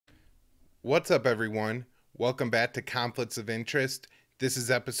What's up, everyone? Welcome back to Conflicts of Interest. This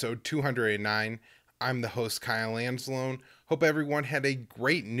is episode 209. I'm the host, Kyle Anzalone. Hope everyone had a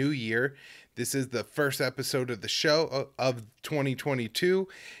great new year. This is the first episode of the show of 2022,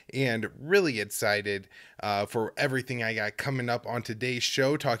 and really excited for everything I got coming up on today's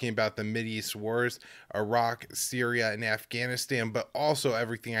show, talking about the Mideast wars, Iraq, Syria, and Afghanistan, but also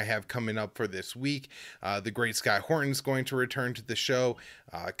everything I have coming up for this week. The great Scott Horton's going to return to the show,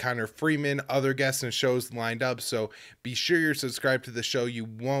 Connor Freeman, other guests and shows lined up, so be sure you're subscribed to the show. You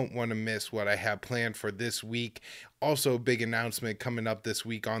won't want to miss what I have planned for this week. Also, a big announcement coming up this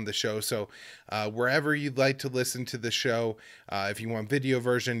week on the show. So wherever you'd like to listen to the show, if you want video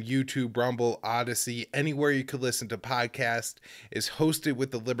version, YouTube, Rumble, Odyssey, anywhere you could listen to podcast, is hosted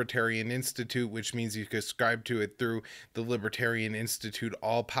with the Libertarian Institute, which means you can subscribe to it through the Libertarian Institute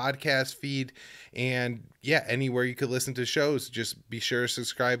all podcast feed. And yeah, anywhere you could listen to shows, just be sure to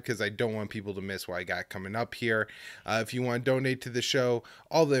subscribe because I don't want people to miss what I got coming up here. If you want to donate to the show,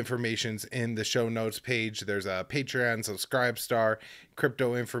 all the information's in the show notes page. There's a Patreon, Subscribe Star,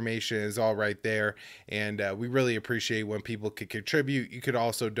 crypto information is all right there, and we really appreciate when people could contribute. You could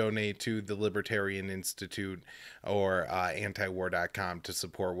also donate to the Libertarian Institute or antiwar.com to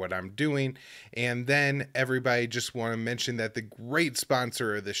support what I'm doing. And then everybody, just want to mention that the great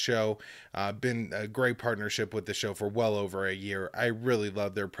sponsor of the show, been a great partnership with the show for well over a year. I really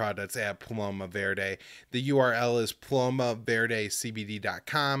love their products at Paloma Verde. The URL is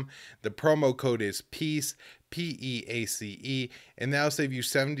palomaverdecbd.com. The promo code is PEACE, PEACE, and that'll save you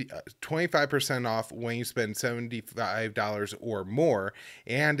 25% off when you spend $75 or more,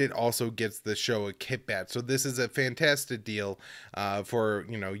 and it also gets the show a kitbat. So this is a fantastic deal for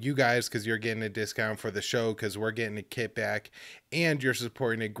you guys, because you're getting a discount, for the show because we're getting a kitback, and you're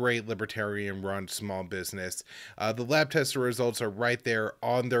supporting a great libertarian run small business. The lab test results are right there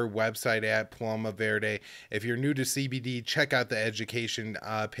on their website at Paloma Verde. If you're new to CBD, check out the education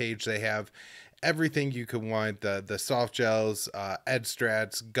page. They have everything you could want, the soft gels,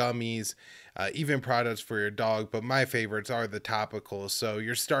 extracts, gummies, even products for your dog, but my favorites are the topicals. So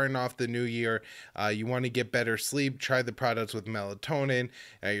you're starting off the new year, you want to get better sleep, try the products with melatonin.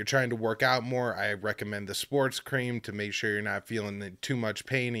 You're trying to work out more, I recommend the sports cream to make sure you're not feeling too much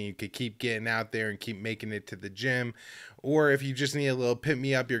pain and you could keep getting out there and keep making it to the gym. Or if you just need a little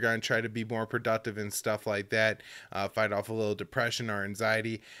pick-me-up, you're going to try to be more productive and stuff like that, fight off a little depression or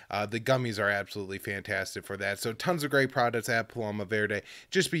anxiety, the gummies are absolutely fantastic for that. So tons of great products at Paloma Verde.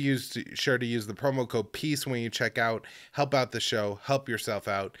 Just be sure to use the promo code PEACE when you check out. Help out the show. Help yourself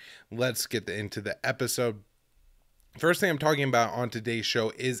out. Let's get into the episode. First thing I'm talking about on today's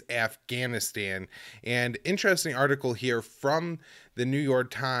show is Afghanistan, and interesting article here from the New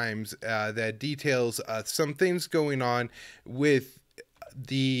York Times that details some things going on with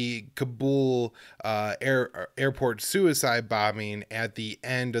the Kabul airport suicide bombing at the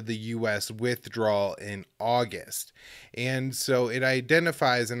end of the U.S. withdrawal in August. And so it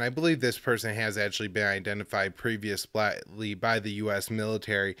identifies, and I believe this person has actually been identified previously by the U.S.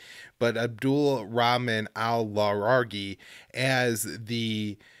 military, but Abdul Rahman al-Laragi as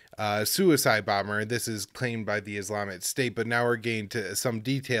the suicide bomber. This is claimed by the Islamic State, but now we're getting to some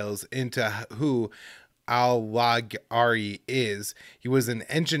details into who al-Laragi is. He was an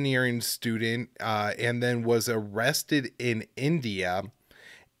engineering student and then was arrested in India.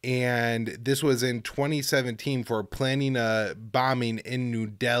 And this was in 2017 for planning a bombing in New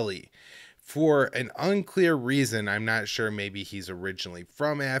Delhi. For an unclear reason, I'm not sure, maybe he's originally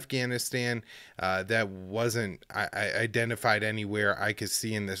from Afghanistan. That wasn't identified anywhere I could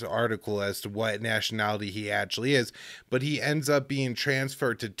see in this article as to what nationality he actually is. But he ends up being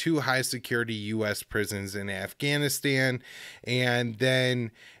transferred to 2 high-security U.S. prisons in Afghanistan. And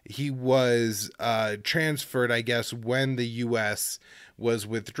then he was transferred, I guess, when the U.S. was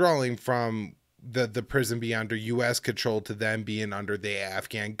withdrawing from the prison being under U.S. control to them being under the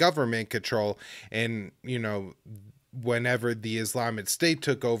Afghan government control. And, whenever the Islamic State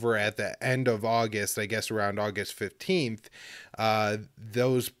took over at the end of August, I guess around August 15th,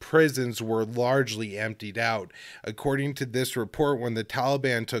 those prisons were largely emptied out. According to this report, when the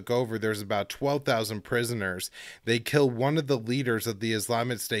Taliban took over, there's about 12,000 prisoners. They killed one of the leaders of the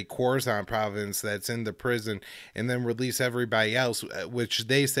Islamic State Khorasan province that's in the prison, and then release everybody else, which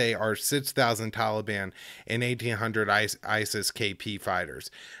they say are 6,000 Taliban and 1,800 ISIS KP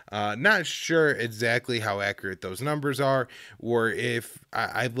fighters. Not sure exactly how accurate those numbers are, or if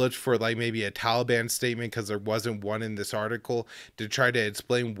I looked for like maybe a Taliban statement, because there wasn't one in this article, to try to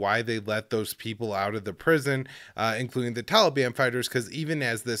explain why they let those people out of the prison, including the Taliban fighters, because even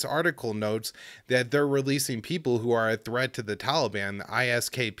as this article notes that they're releasing people who are a threat to the Taliban. The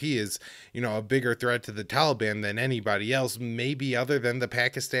ISKP is, a bigger threat to the Taliban than anybody else, maybe other than the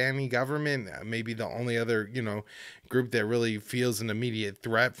Pakistani government, maybe the only other, group that really feels an immediate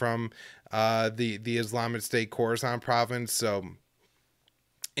threat from the Islamic State Khorasan province. So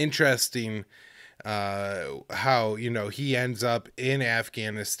interesting how he ends up in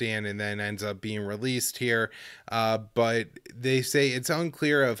Afghanistan and then ends up being released here, but they say it's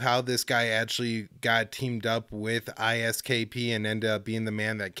unclear of how this guy actually got teamed up with ISKP and ended up being the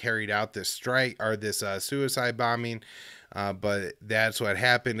man that carried out this strike or this suicide bombing. But that's what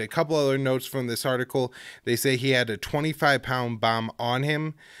happened. A couple other notes from this article. They say he had a 25-pound bomb on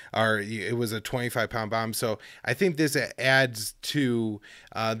him, or it was a 25-pound bomb. So I think this adds to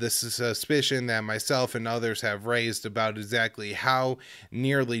the suspicion that myself and others have raised about exactly how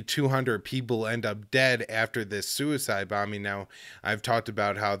nearly 200 people end up dead after this suicide bombing. Now, I've talked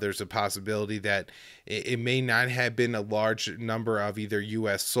about how there's a possibility that it may not have been a large number of either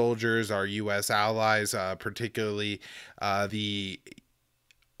U.S. soldiers or U.S. allies, particularly the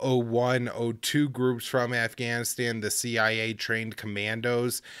 01, 02 groups from Afghanistan, the CIA trained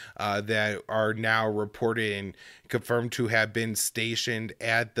commandos that are now reported and confirmed to have been stationed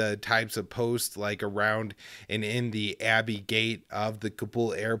at the types of posts like around and in the Abbey Gate of the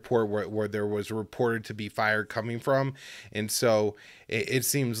Kabul airport where there was reported to be fire coming from. And so it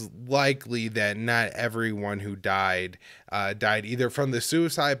seems likely that not everyone who died either from the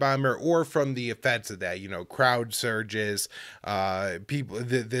suicide bomber or from the effects of that, crowd surges, people,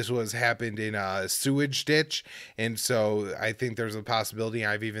 this was happened in a sewage ditch. And so I think there's a possibility,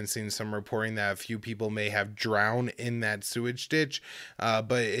 I've even seen some reporting that a few people may have drowned in that sewage ditch,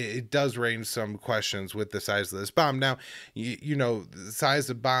 but it does raise some questions with the size of this bomb. Now, the size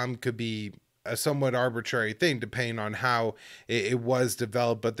of the bomb could be a somewhat arbitrary thing depending on how it was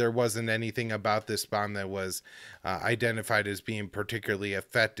developed, but there wasn't anything about this bomb that was identified as being particularly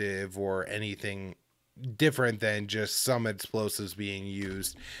effective or anything different than just some explosives being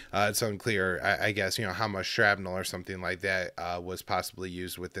used. It's unclear, I guess, how much shrapnel or something like that was possibly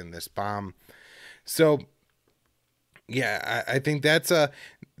used within this bomb. So yeah, I think that's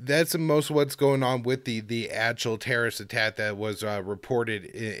most of what's going on with the actual terrorist attack that was reported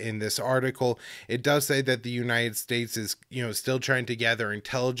in this article. It does say that the United States is still trying to gather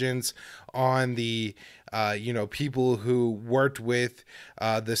intelligence on the people who worked with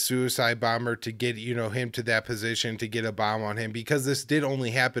the suicide bomber to get him to that position, to get a bomb on him, because this did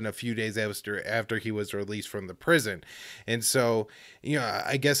only happen a few days after he was released from the prison. And so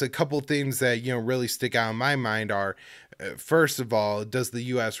I guess a couple things that really stick out in my mind are, first of all, does the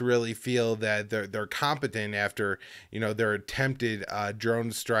U.S. really feel that they're competent after their attempted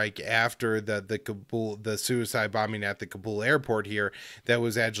drone strike after the suicide bombing at the Kabul airport here? That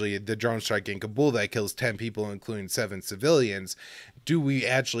was actually the drone strike in Kabul that kills 10 people, including 7 civilians. Do we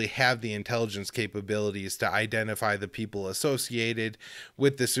actually have the intelligence capabilities to identify the people associated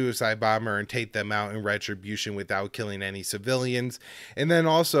with the suicide bomber and take them out in retribution without killing any civilians? And then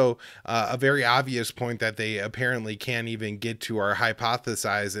also a very obvious point that they apparently can't even get to or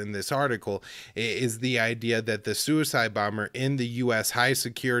hypothesize in this article is the idea that the suicide bomber in the U.S. high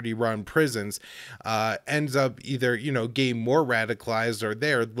security run prisons ends up either, getting more radicalized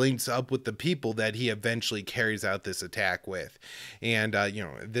or links up with the people that he eventually carries out this attack with. And,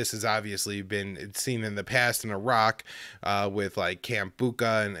 this has obviously been seen in the past in Iraq with like Camp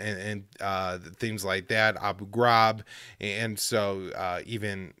Buka and things like that, Abu Ghraib. And so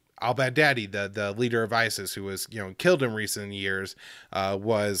even al-Baghdadi, the leader of ISIS, who was, killed in recent years,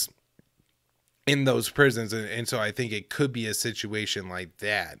 was in those prisons. And so I think it could be a situation like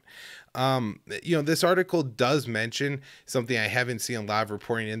that. This article does mention something I haven't seen a lot of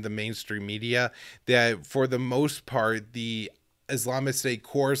reporting in the mainstream media, that for the most part, the Islamic State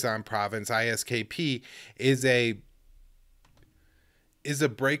Khorasan province, ISKP, is a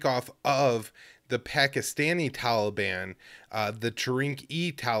breakoff of the Pakistani Taliban, the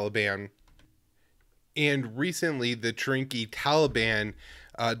Terinke-e-Taliban. And recently, the Terinke-e-Taliban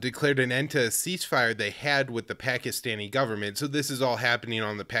declared an end to a ceasefire they had with the Pakistani government. So this is all happening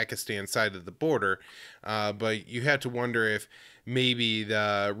on the Pakistan side of the border. But you have to wonder if maybe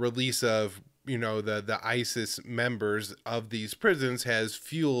the release of the ISIS members of these prisons has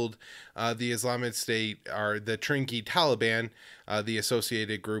fueled the Islamic State, or the Terinke-e-Taliban, the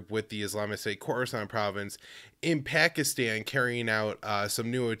associated group with the Islamic State Khorasan province in Pakistan, carrying out some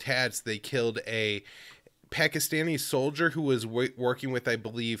new attacks. They killed a Pakistani soldier who was working with, I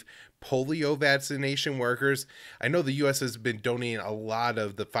believe, polio vaccination workers. I know the U.S. has been donating a lot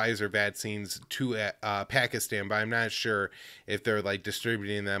of the Pfizer vaccines to Pakistan, but I'm not sure if they're like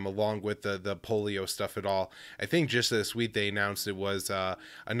distributing them along with the polio stuff at all. I think just this week they announced it was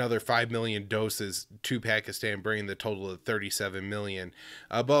another 5 million doses to Pakistan, bringing the total to 37 million.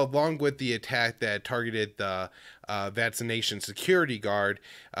 But along with the attack that targeted the vaccination security guard,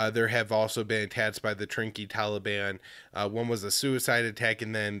 there have also been attacks by the Terinke-e-Taliban. One was a suicide attack,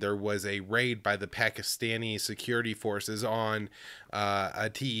 and then there was a raid by the Pakistani security forces on a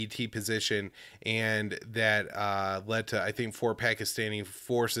TET position, and that led to, I think, 4 Pakistani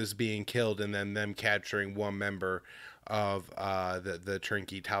forces being killed, and then them capturing one member of the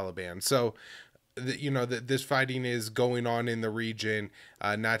Terinke-e-Taliban. So, this fighting is going on in the region,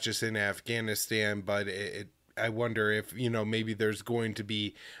 not just in Afghanistan, but I wonder if, maybe there's going to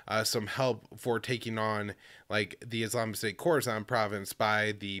be some help for taking on like the Islamic State Khorasan province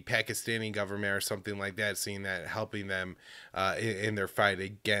by the Pakistani government or something like that, seeing that helping them in their fight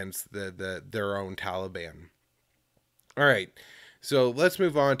against their own Taliban. All right. So let's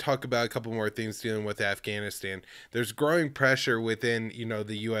move on and talk about a couple more things dealing with Afghanistan. There's growing pressure within,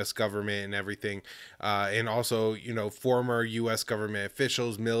 the U.S. government and everything, and also, former U.S. government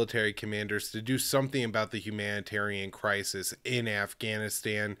officials, military commanders, to do something about the humanitarian crisis in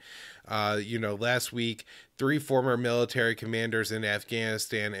Afghanistan. Last week, 3 former military commanders in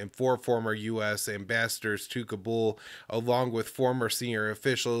Afghanistan and 4 former U.S. ambassadors to Kabul, along with former senior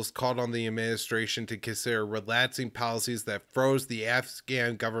officials, called on the administration to consider relaxing policies that froze the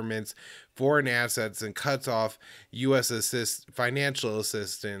Afghan government's foreign assets and cuts off U.S. financial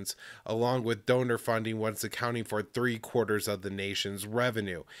assistance, along with donor funding, once accounting for 3/4 of the nation's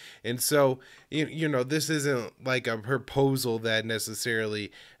revenue. And so, this isn't like a proposal that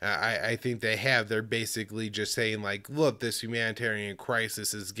necessarily I think they have. They're basically just saying, like, look, this humanitarian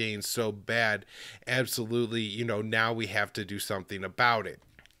crisis is getting so bad. Absolutely, now we have to do something about it.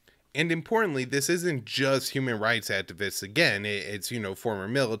 And importantly, this isn't just human rights activists. Again, it's, former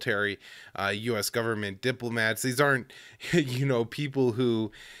military, U.S. government diplomats. These aren't, people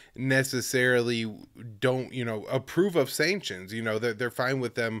who necessarily don't, approve of sanctions. They're fine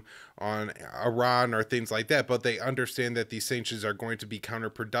with them on Iran or things like that, but they understand that these sanctions are going to be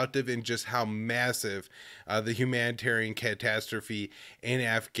counterproductive in just how massive the humanitarian catastrophe in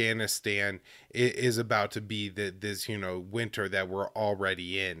Afghanistan is about to be this winter that we're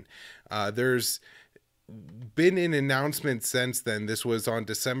already in. There's been an announcement since then. This was on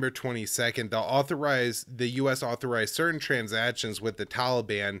December 22nd. The U.S. authorized certain transactions with the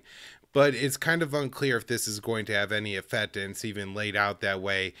Taliban, but it's kind of unclear if this is going to have any effect, and it's even laid out that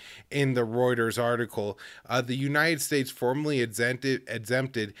way in the Reuters article. The United States formally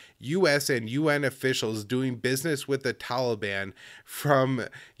exempted U.S. and UN officials doing business with the Taliban from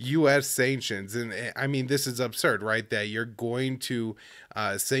U.S. sanctions. And I mean, this is absurd, right? That you're going to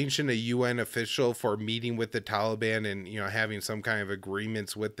sanction a UN official for meeting with the Taliban and, having some kind of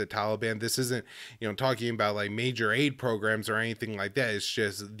agreements with the Taliban. This isn't, talking about like major aid programs or anything like that. It's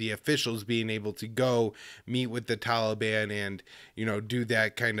just the officials being able to go meet with the Taliban and, do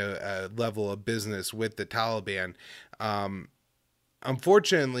that kind of level of business with the Taliban.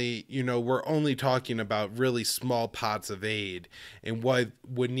 Unfortunately, we're only talking about really small pots of aid, and what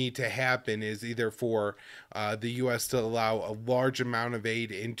would need to happen is either for the U.S. to allow a large amount of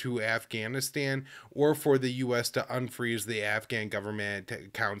aid into Afghanistan, or for the U.S. to unfreeze the Afghan government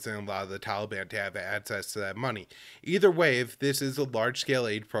accounts and allow the Taliban to have access to that money. Either way, if this is a large-scale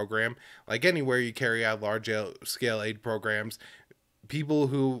aid program, like anywhere you carry out large-scale aid programs, people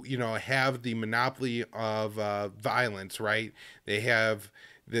who have the monopoly of violence, right? They're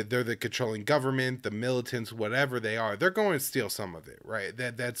the controlling government, the militants, whatever they are. They're going to steal some of it, right?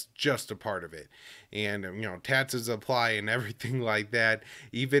 That's just a part of it, and taxes apply and everything like that,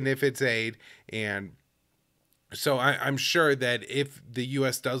 even if it's aid. And so I'm sure that if the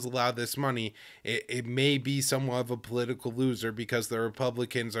U.S. does allow this money, it may be somewhat of a political loser, because the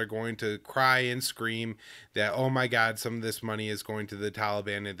Republicans are going to cry and scream that, oh my God, some of this money is going to the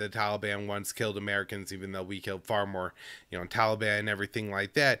Taliban, and the Taliban once killed Americans, even though we killed far more, Taliban and everything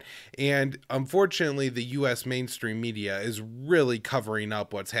like that. And unfortunately, the U.S. mainstream media is really covering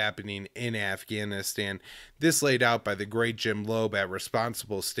up what's happening in Afghanistan. This laid out by the great Jim Loeb at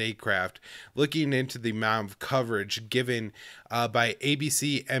Responsible Statecraft, looking into the amount of coverage given by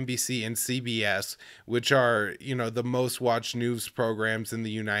ABC, NBC, and CBS, which are, the most watched news programs in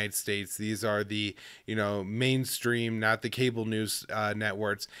the United States. These are the, mainstream, not the cable news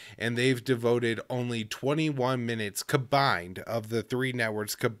networks, and they've devoted only 21 minutes combined, of the 3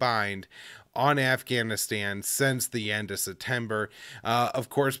 networks combined, on Afghanistan since the end of September. Of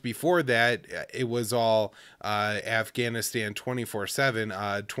course, before that, it was all Afghanistan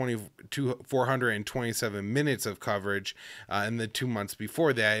 24/7, 427 minutes of coverage in the 2 months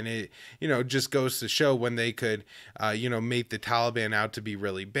before that. And it, just goes to show when they could, make the Taliban out to be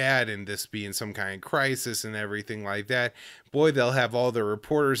really bad and this being some kind of crisis and everything like that. Boy, they'll have all the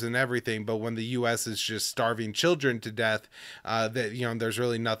reporters and everything, but when the U.S. is just starving children to death, there's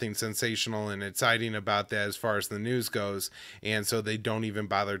really nothing sensational and exciting about that as far as the news goes, and so they don't even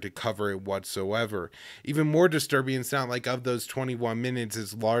bother to cover it whatsoever. Even more disturbing, it's not like of those 21 minutes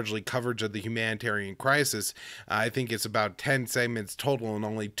is largely coverage of the humanitarian crisis. I think it's about 10 segments total, and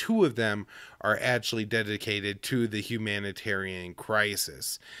only 2 of them are actually dedicated to the humanitarian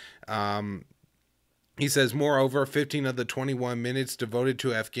crisis. He says, moreover, 15 of the 21 minutes devoted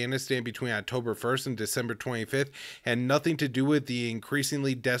to Afghanistan between October 1st and December 25th had nothing to do with the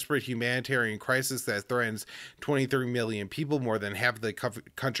increasingly desperate humanitarian crisis that threatens 23 million people, more than half of the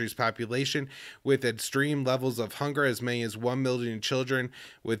country's population, with extreme levels of hunger, as many as 1 million children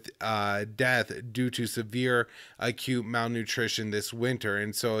with death due to severe acute malnutrition this winter.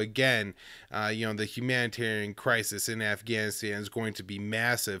 And so again, the humanitarian crisis in Afghanistan is going to be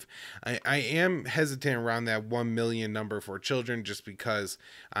massive. I am hesitant around that 1 million number for children, just because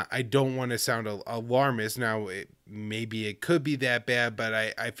I don't want to sound alarmist. Now, maybe it could be that bad, but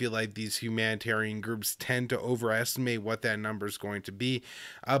I feel like these humanitarian groups tend to overestimate what that number is going to be.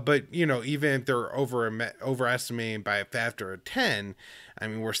 But, even if they're overestimating by a factor of 10, I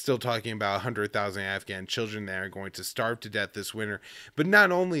mean, we're still talking about 100,000 Afghan children that are going to starve to death this winter. But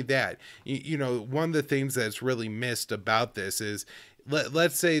not only that, one of the things that's really missed about this is,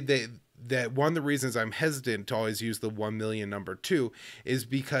 let's say that one of the reasons I'm hesitant to always use the 1 million number too is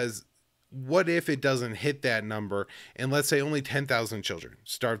because what if it doesn't hit that number, and let's say only 10,000 children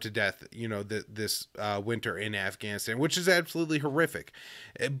starve to death, this winter in Afghanistan, which is absolutely horrific.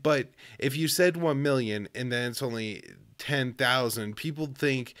 But if you said 1 million and then it's only 10,000, people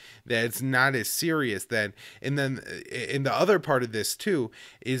think that it's not as serious then. And then in the other part of this too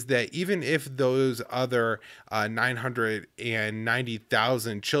is that even if those other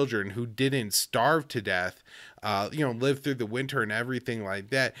 990,000 children who didn't starve to death live through the winter and everything like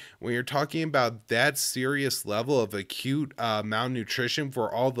that, when you're talking about that serious level of acute malnutrition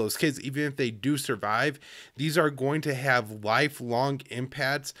for all those kids, even if they do survive, these are going to have lifelong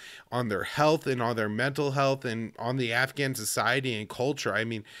impacts on their health and on their mental health and on the Afghan society and culture. I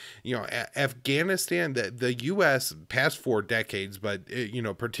mean, Afghanistan, the U.S. past 4 decades, but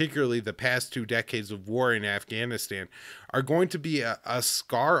particularly the past 2 decades of war in Afghanistan are going to be a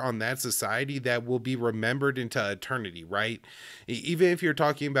scar on that society that will be remembered into eternity, right? Even if you're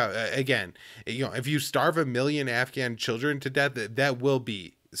talking about, again, if you starve 1 million Afghan children to death, that will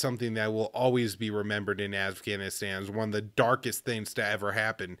be something that will always be remembered in Afghanistan as one of the darkest things to ever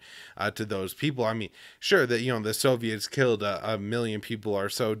happen to those people. I mean, sure that, the Soviets killed 1 million people or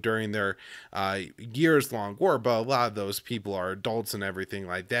so during their years-long war, but a lot of those people are adults and everything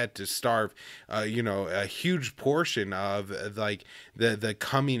like that. To starve, a huge portion of like the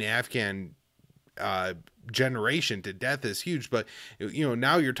coming Afghan generation to death is huge. But,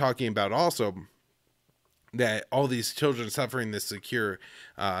 now you're talking about also that all these children suffering this secure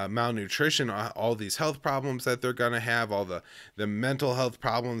malnutrition, all these health problems that they're going to have, all the mental health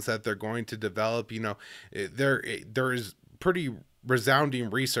problems that they're going to develop, there is pretty resounding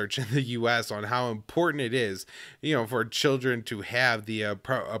research in the U.S. on how important it is, for children to have the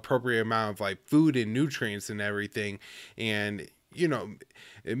appropriate amount of like food and nutrients and everything. And,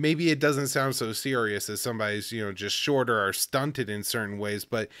 maybe it doesn't sound so serious as somebody's, just shorter or stunted in certain ways,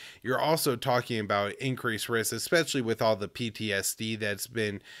 but you're also talking about increased risk, especially with all the PTSD that's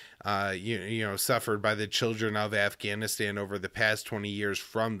been, suffered by the children of Afghanistan over the past 20 years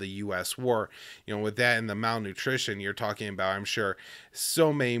from the U.S. war. With that and the malnutrition, you're talking about, I'm sure,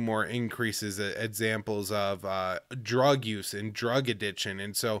 so many more increases, examples of drug use and drug addiction.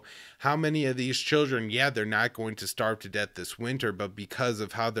 And so how many of these children, they're not going to starve to death this winter, but because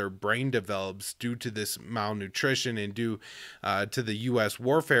of how their brain develops due to this malnutrition and due to the U.S.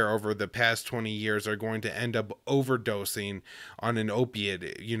 warfare over the past 20 years, are going to end up overdosing on an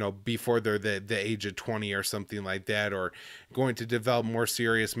opiate, before they're the age of 20 or something like that, or going to develop more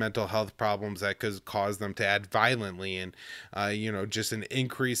serious mental health problems that could cause them to act violently. And, just an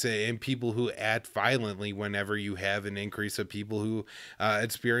increase in people who act violently whenever you have an increase of people who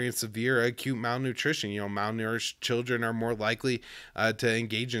experience severe acute malnutrition. Malnourished children are more likely to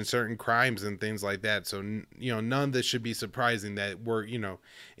engage in certain crimes and things like that. So, none of this should be surprising that we're,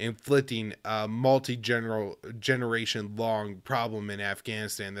 inflicting a multi-generation long problem in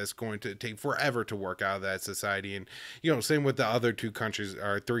Afghanistan that's going to take forever to work out of that society. And, same with the other two countries,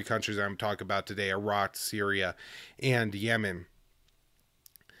 or three countries I'm talking about today: Iraq, Syria, and Yemen.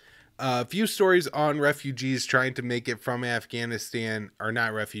 A few stories on refugees trying to make it from Afghanistan, or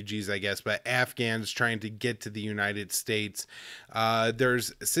not refugees, I guess, but Afghans trying to get to the United States.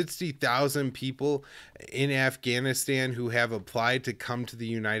 There's 60,000 people in Afghanistan who have applied to come to the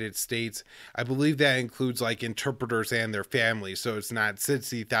United States. I believe that includes like interpreters and their families. So it's not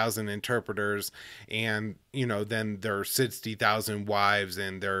 60,000 interpreters and, then their 60,000 wives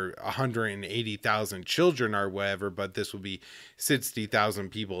and their 180,000 children or whatever, but this will be 60,000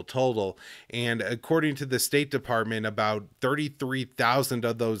 people total. And according to the State Department, about 33,000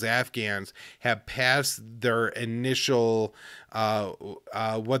 of those Afghans have passed their initial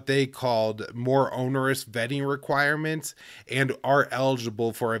what they called more onerous vetting requirements and are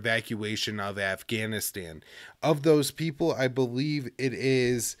eligible for evacuation of Afghanistan. Of those people, I believe it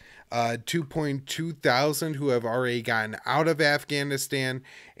is 2.2 thousand who have already gotten out of Afghanistan,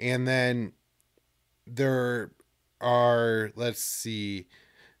 and then there are, let's see,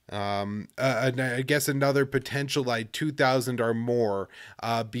 I guess another potential like 2,000 or more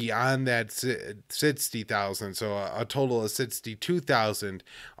beyond that 60,000. So a total of 62,000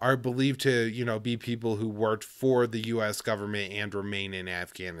 are believed to, be people who worked for the U.S. government and remain in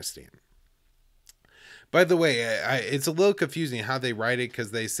Afghanistan. By the way, it's a little confusing how they write it,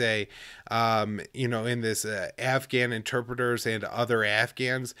 because they say, in this Afghan interpreters and other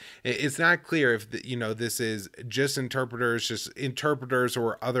Afghans. It's not clear if, this is just interpreters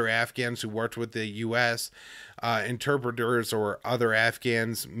or other Afghans who worked with the U.S., interpreters or other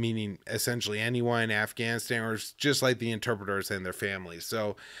Afghans, meaning essentially anyone in Afghanistan, or just like the interpreters and their families.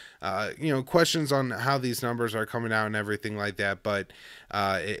 So, questions on how these numbers are coming out and everything like that. But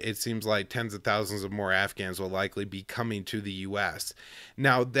it seems like tens of thousands of more Afghans will likely be coming to the U.S.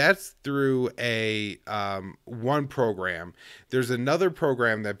 Now, that's through a one program. There's another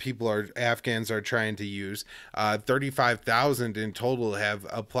program that Afghans are trying to use. 35,000 in total have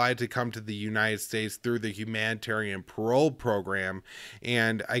applied to come to the United States through the humanitarian parole program.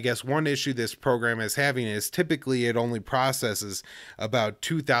 And I guess one issue this program is having is typically it only processes about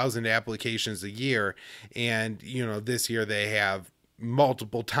 2,000 applications a year. And, this year they have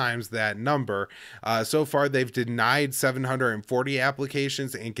multiple times that number. So far, they've denied 740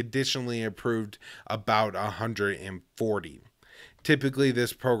 applications and conditionally approved about 140. Typically,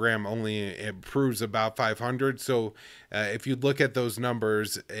 this program only approves about 500. So if you look at those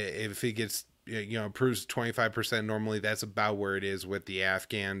numbers, if it gets approves 25%, normally that's about where it is with the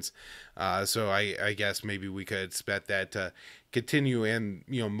Afghans. So I guess maybe we could expect that to continue, and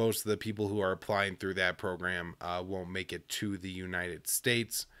most of the people who are applying through that program won't make it to the United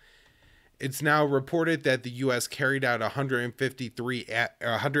States. It's now reported that the U.S. carried out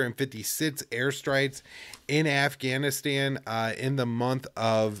 156 airstrikes in Afghanistan in the month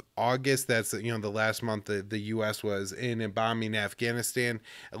of August. That's the last month that the U.S. was in and bombing Afghanistan.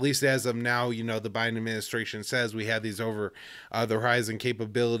 At least as of now, the Biden administration says we have these over the horizon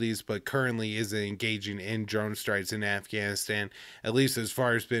capabilities, but currently is engaging in drone strikes in Afghanistan. At least as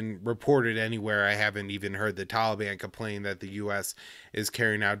far as been reported anywhere, I haven't even heard the Taliban complain that the U.S. is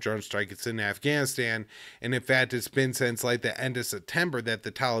carrying out drone strikes in Afghanistan. And in fact, it's been since like the end of September that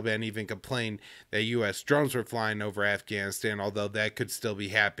the Taliban even complained that U.S. drones were flying over Afghanistan, although that could still be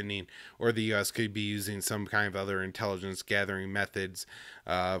happening, or the U.S. could be using some kind of other intelligence gathering methods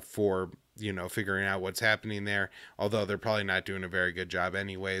for figuring out what's happening there, although they're probably not doing a very good job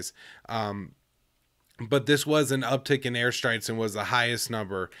anyways. But this was an uptick in airstrikes and was the highest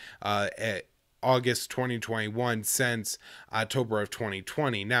number at August 2021 since October of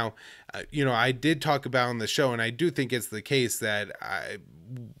 2020. Now, I did talk about on the show, and I do think it's the case that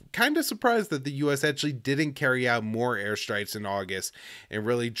I'm kind of surprised that the U.S. actually didn't carry out more airstrikes in August and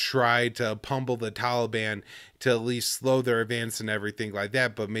really try to pummel the Taliban to at least slow their advance and everything like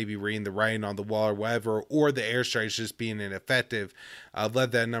that, but maybe reading the writing on the wall or whatever, or the airstrikes just being ineffective,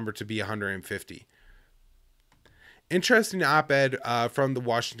 led that number to be 150. Interesting op-ed from the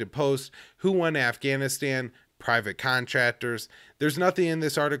Washington Post. Who won Afghanistan? Private contractors. There's nothing in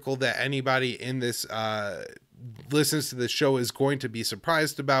this article that anybody in this listens to the show is going to be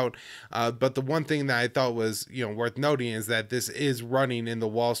surprised about. But the one thing that I thought was worth noting is that this is running in the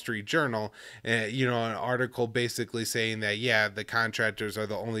Wall Street Journal. An article basically saying that the contractors are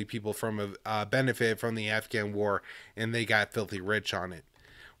the only people from benefit from the Afghan war, and they got filthy rich on it.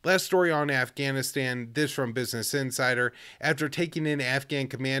 Last story on Afghanistan, this from Business Insider. After taking in Afghan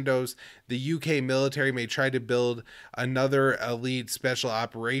commandos, the UK military may try to build another elite special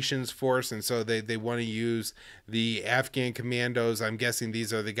operations force. And so they want to use the Afghan commandos. I'm guessing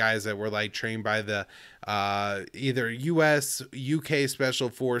these are the guys that were like trained by the either US, UK special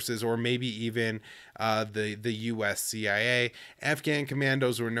forces, or maybe even the US CIA. Afghan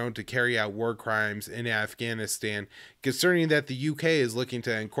commandos were known to carry out war crimes in Afghanistan, concerning that the UK is looking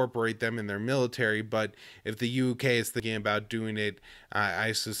to incorporate them in their military. But if the UK is thinking about doing it,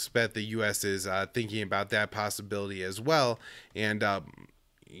 I suspect the US is thinking about that possibility as well. And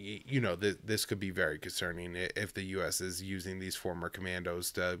this could be very concerning if the U.S. is using these former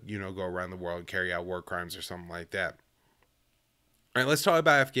commandos to, go around the world and carry out war crimes or something like that. All right, let's talk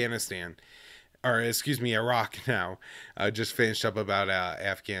about Afghanistan. Or, excuse me, Iraq now. Just finished up about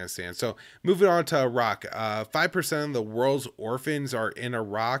Afghanistan. So, moving on to Iraq. 5% of the world's orphans are in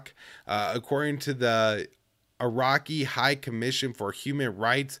Iraq. According to the Iraqi High Commission for Human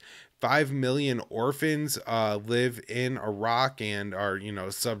Rights, 5 million orphans live in Iraq and are,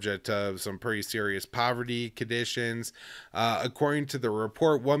 subject to some pretty serious poverty conditions. According to the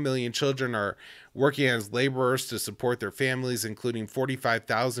report, 1 million children are working as laborers to support their families, including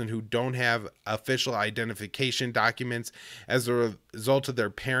 45,000 who don't have official identification documents as a result of their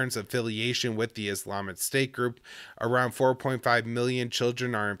parents' affiliation with the Islamic State group. Around 4.5 million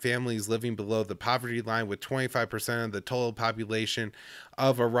children are in families living below the poverty line, with 25% of the total population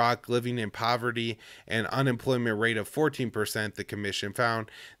of Iraq living in poverty, and unemployment rate of 14%, the commission found.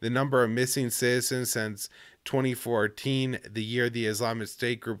 The number of missing citizens since 2014, the year the Islamic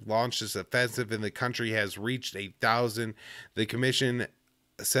State group launched its offensive in the country, has reached 8,000. The commission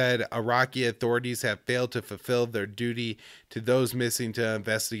said Iraqi authorities have failed to fulfill their duty to those missing to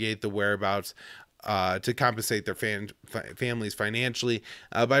investigate the whereabouts, to compensate their families financially.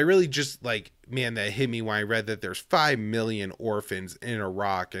 But I really just man, that hit me when I read that there's 5 million orphans in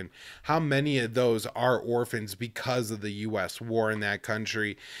Iraq, and how many of those are orphans because of the U.S. war in that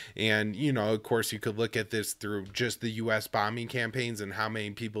country. And, of course, you could look at this through just the U.S. bombing campaigns and how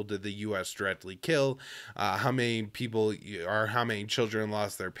many people did the U.S. directly kill, how many people or how many children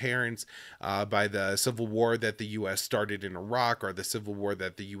lost their parents by the civil war that the U.S. started in Iraq, or the civil war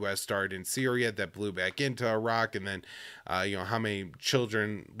that the U.S. started in Syria that blew back into Iraq, and then, how many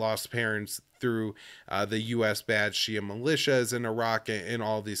children lost parents through the U.S.-backed Shia militias in Iraq, and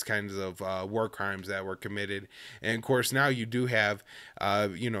all these kinds of war crimes that were committed. And of course, now you do have,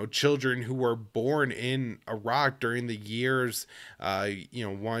 children who were born in Iraq during the years,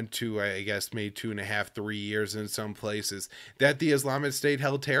 1 to, I guess, maybe 2.5, 3 years in some places, that the Islamic State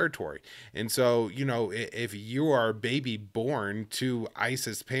held territory. And so, if you are a baby born to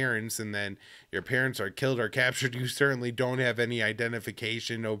ISIS parents and then your parents are killed or captured, you certainly don't have any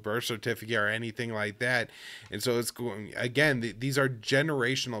identification, no birth certificate or anything like that. And so it's going, again, these are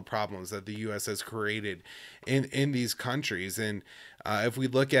generational problems that the U.S. has created in these countries. And if we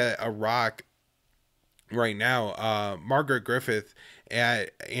look at Iraq right now, Margaret Griffith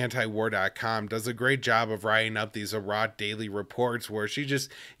at antiwar.com does a great job of writing up these Iraq daily reports, where she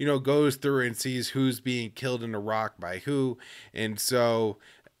just, goes through and sees who's being killed in Iraq by who. And so,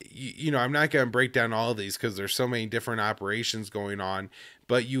 I'm not going to break down all of these because there's so many different operations going on,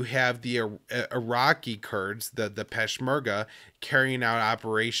 but you have the Iraqi Kurds, the Peshmerga, carrying out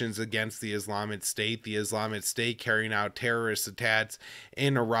operations against the Islamic State carrying out terrorist attacks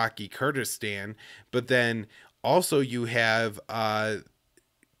in Iraqi Kurdistan. But then also you have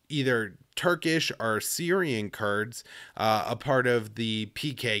either Turkish or Syrian Kurds, a part of the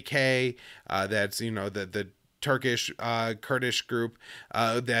PKK, that's, the Turkish Kurdish group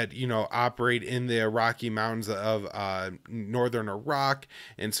that operate in the Iraqi mountains of northern Iraq.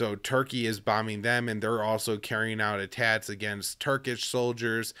 And so Turkey is bombing them, and they're also carrying out attacks against Turkish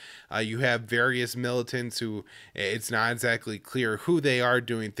soldiers. You have various militants who, it's not exactly clear who they are,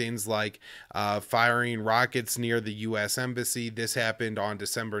 doing things like firing rockets near the U.S. Embassy. This happened on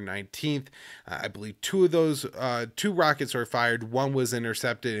December 19th. I believe two rockets were fired. One was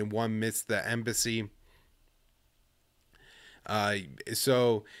intercepted and one missed the embassy. And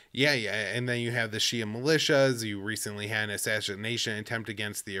then you have the Shia militias. You recently had an assassination attempt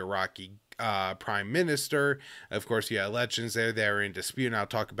against the Iraqi prime minister. Of course, you have elections there that are in dispute, and I'll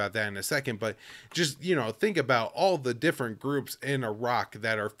talk about that in a second. But just, think about all the different groups in Iraq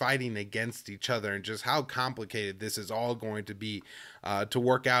that are fighting against each other, and just how complicated this is all going to be to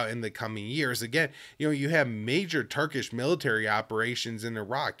work out in the coming years. Again, you have major Turkish military operations in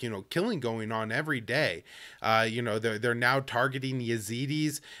Iraq, killing going on every day. They're now targeting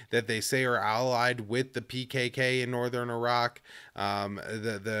Yazidis that they say are allied with the PKK in northern Iraq.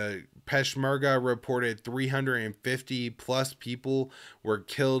 The Peshmerga reported 350 plus people were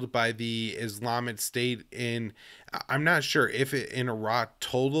killed by the Islamic State I'm not sure if in Iraq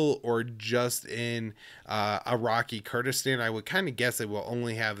total or just in Iraqi Kurdistan. I would kind of guess they will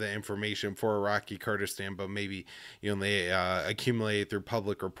only have the information for Iraqi Kurdistan, but maybe, they accumulate through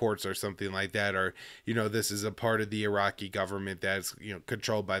public reports or something like that. Or, this is a part of the Iraqi government that's,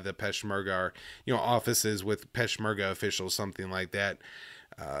 controlled by the Peshmerga, or, offices with Peshmerga officials, something like that.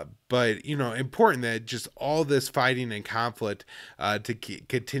 But important that just all this fighting and conflict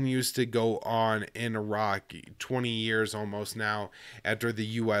continues to go on in Iraq 20 years almost now after the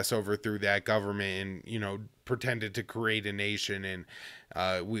U.S. overthrew that government and pretended to create a nation, and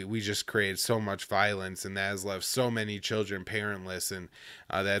we just created so much violence, and that has left so many children parentless, and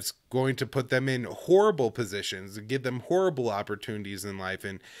that's going to put them in horrible positions and give them horrible opportunities in life.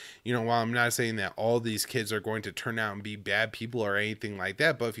 And while I'm not saying that all these kids are going to turn out and be bad people or anything like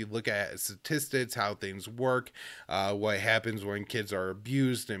that, but if you look at statistics, how things work, what happens when kids are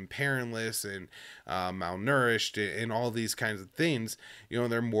abused and parentless and malnourished and all these kinds of things,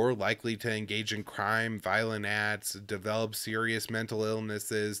 they're more likely to engage in crime, violent acts, develop serious mental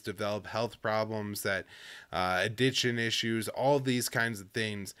illnesses, develop health problems, that addiction issues, all these kinds of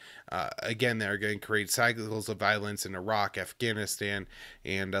things. Again, they're going to create cycles of violence in Iraq, Afghanistan,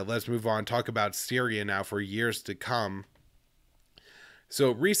 and let's move on, talk about Syria now for years to come.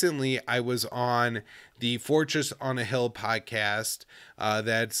 So recently I was on the Fortress on a Hill podcast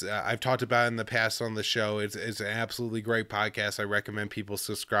that's I've talked about in the past on the show. It's an absolutely great podcast. I recommend people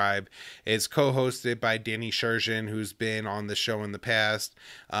subscribe. It's co-hosted by Danny Sherjan, who's been on the show in the past.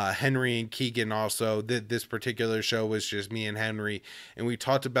 Henry and Keegan also. This particular show was just me and Henry, and we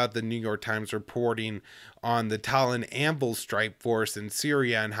talked about the New York Times reporting on the Taliban Anvil strike force in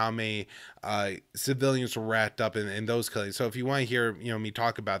Syria and how many civilians were wrapped up in those killings. So if you want to hear me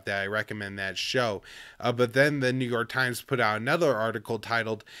talk about that, I recommend that show. But then the New York Times put out another article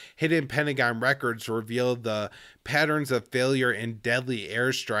titled "Hidden Pentagon Records Reveal the Patterns of Failure in Deadly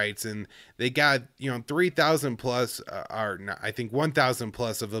Airstrikes," and they got 3,000 plus, I think 1,000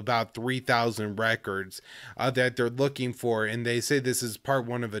 plus of about 3,000 records that they're looking for, and they say this is part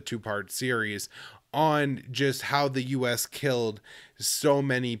one of a two-part series on just how the U.S. killed so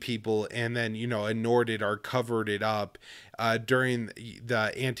many people and then, ignored it or covered it up during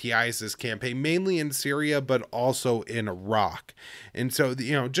the anti-ISIS campaign, mainly in Syria, but also in Iraq. And so,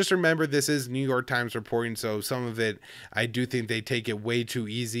 just remember, this is New York Times reporting, so some of it, I do think they take it way too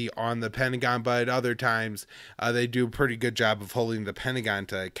easy on the Pentagon, but at other times, they do a pretty good job of holding the Pentagon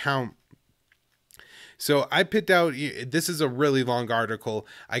to account. So I picked out, this is a really long article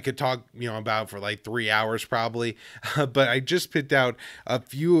I could talk, about for like 3 hours probably, but I just picked out a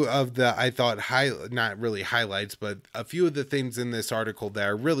few of the, I thought, not really highlights, but a few of the things in this article that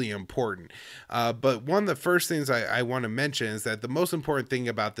are really important. But one of the first things I want to mention is that the most important thing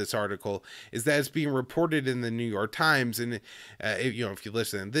about this article is that it's being reported in the New York Times. And, if you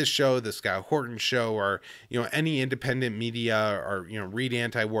listen to this show, the Scott Horton show, or, any independent media, or, read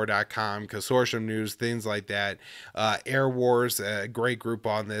antiwar.com, Consortium News, things like that, Air Wars, a great group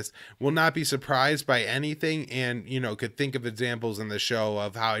on this, will not be surprised by anything, and could think of examples in the show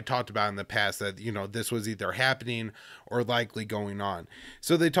of how I talked about in the past that this was either happening or likely going on.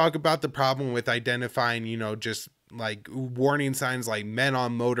 So they talk about the problem with identifying just like warning signs like men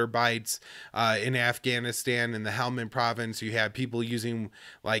on motorbikes in Afghanistan. In the Helmand province, you have people using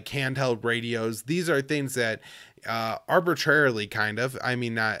like handheld radios. These are things that arbitrarily, kind of, I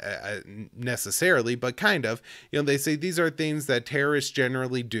mean, not necessarily, but kind of, they say these are things that terrorists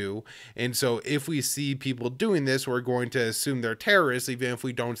generally do. And so if we see people doing this, we're going to assume they're terrorists, even if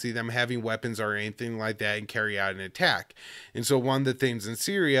we don't see them having weapons or anything like that and carry out an attack. And so one of the things in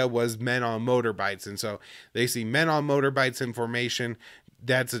Syria was men on motorbikes. And so they see men on motorbikes in formation.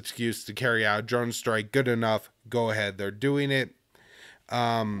 That's an excuse to carry out a drone strike. Good enough. Go ahead. They're doing it.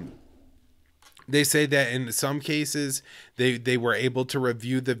 They say that in some cases, they were able to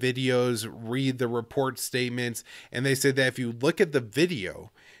review the videos, read the report statements, and they said that if you look at the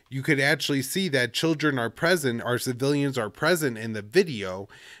video, you could actually see that children are present, or civilians are present in the video,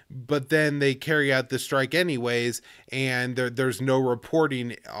 but then they carry out the strike anyways, and there's no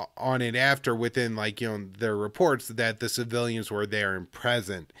reporting on it after within, like, their reports that the civilians were there and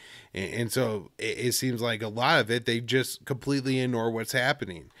present. And so it seems like a lot of it, they just completely ignore what's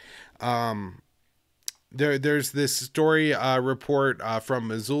happening. There's this story report from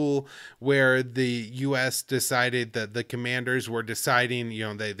Mosul where the U.S. decided that the commanders were deciding,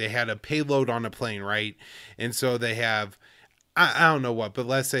 they had a payload on a plane, right? And so they have, I don't know what, but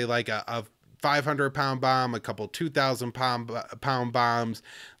let's say like a 500-pound bomb, a couple 2,000-pound bombs,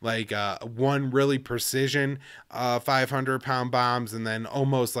 like one really precision 500-pound bombs, and then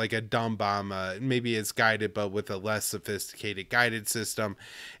almost like a dumb bomb. Maybe it's guided, but with a less sophisticated guided system.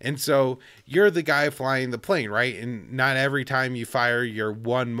 And so you're the guy flying the plane, right? And not every time you fire your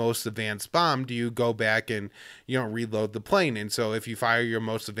one most advanced bomb do you go back and reload the plane. And so if you fire your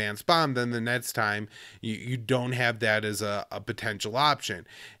most advanced bomb, then the next time you don't have that as a potential option.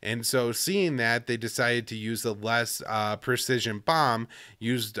 And so seeing that, they decided to use a less precision bomb,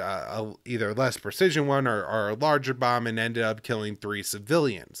 used either less precision one or a larger bomb, and ended up killing 3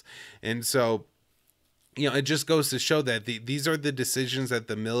 civilians. And so it just goes to show that these are the decisions that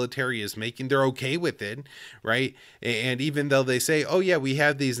the military is making. They're okay with it, right? And even though they say, oh yeah, we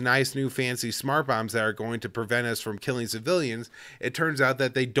have these nice new fancy smart bombs that are going to prevent us from killing civilians, it turns out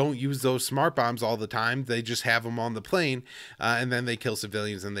that they don't use those smart bombs all the time. They just have them on the plane, and then they kill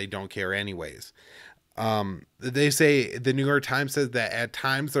civilians and they don't care anyways. They say, the New York Times says that at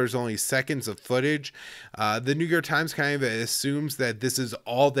times there's only seconds of footage. The New York Times kind of assumes that this is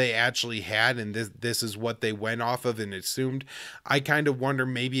all they actually had, and this is what they went off of and assumed. I kind of wonder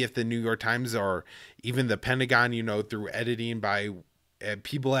maybe if the New York Times or even the Pentagon, through editing by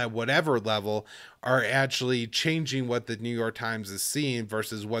people at whatever level, are actually changing what the New York Times is seeing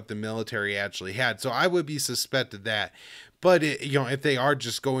versus what the military actually had. So I would be suspected that. But if they are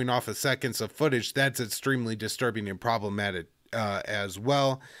just going off of seconds of footage, that's extremely disturbing and problematic as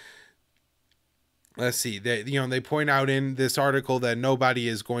well. Let's see. They point out in this article that nobody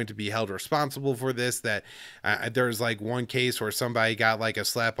is going to be held responsible for this. That there's like one case where somebody got like a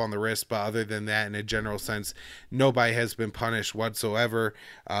slap on the wrist, but other than that, in a general sense, nobody has been punished whatsoever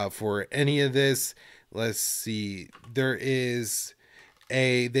for any of this. Let's see. There is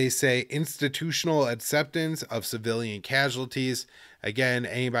they say institutional acceptance of civilian casualties. Again,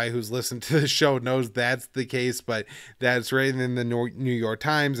 anybody who's listened to the show knows that's the case, but that's written in the New York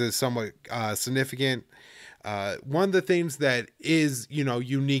Times is somewhat significant. One of the things that is,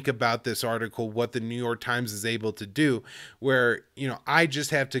 unique about this article, what the New York Times is able to do, where, I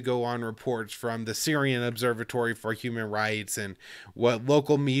just have to go on reports from the Syrian Observatory for Human Rights and what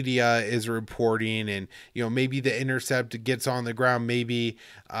local media is reporting, and, maybe The Intercept gets on the ground, maybe,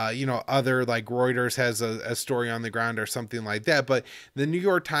 other like Reuters has a story on the ground or something like that. But the New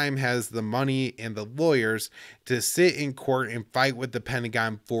York Times has the money and the lawyers to sit in court and fight with the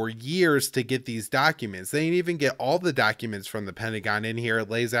Pentagon for years to get these documents. They didn't even get all the documents from the Pentagon in here. It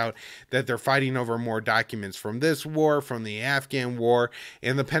lays out that they're fighting over more documents from this war, from the Afghan war,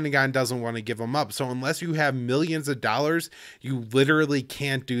 and the Pentagon doesn't want to give them up. So unless you have millions of dollars, you literally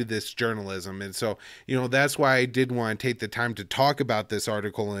can't do this journalism. And so, that's why I did want to take the time to talk about this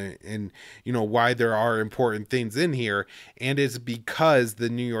article and why there are important things in here. And it's because the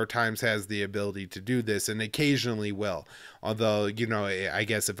New York Times has the ability to do this, and occasionally will. Although, I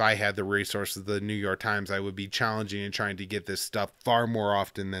guess if I had the resources of the New York Times, I would be challenging and trying to get this stuff far more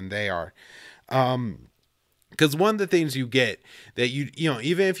often than they are. Because one of the things you get that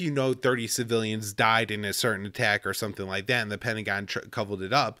even if 30 civilians died in a certain attack or something like that, and the Pentagon covered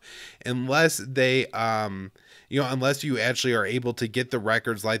it up, unless they, unless you actually are able to get the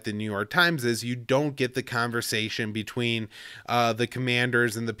records like the New York Times is, you don't get the conversation between the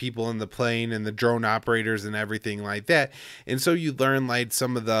commanders and the people in the plane and the drone operators and everything like that. And so you learn like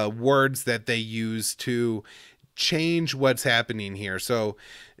some of the words that they use to change what's happening here. So,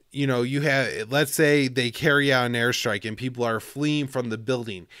 you have, let's say they carry out an airstrike and people are fleeing from the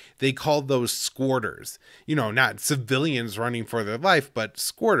building. They call those squirters, not civilians running for their life, but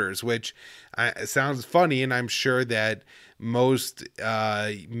squirters, which sounds funny. And I'm sure that most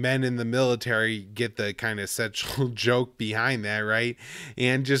men in the military get the kind of sexual joke behind that, right?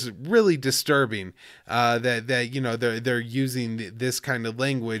 And just really disturbing that they're using this kind of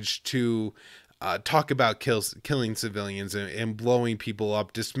language to talk about killing civilians and blowing people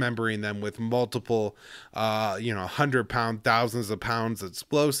up, dismembering them with multiple, 100-pound, thousands of pounds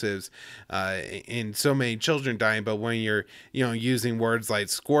explosives, and so many children dying. But when you're, using words like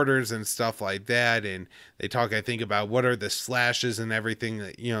squirters and stuff like that, and they talk, I think, about what are the slashes and everything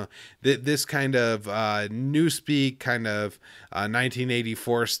that, this kind of newspeak, kind of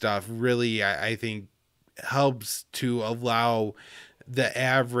 1984 stuff really, I think, helps to allow the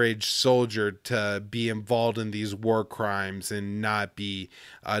average soldier to be involved in these war crimes and not be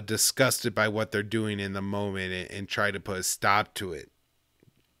disgusted by what they're doing in the moment, and try to put a stop to it.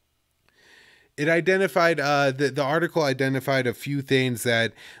 It identified, the article identified a few things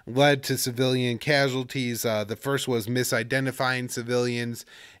that led to civilian casualties. The first was misidentifying civilians.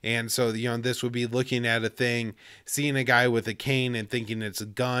 And so, this would be looking at a thing, seeing a guy with a cane and thinking it's a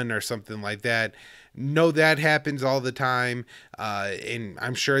gun or something like that. No, that happens all the time. And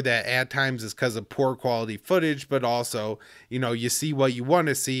I'm sure that at times it's because of poor quality footage, but also, you see what you want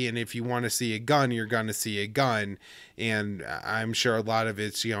to see. And if you want to see a gun, you're going to see a gun. And I'm sure a lot of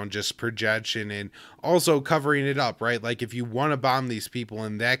it's, just projection and also covering it up, right? Like if you want to bomb these people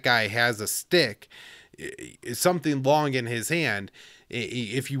and that guy has a stick, something long in his hand,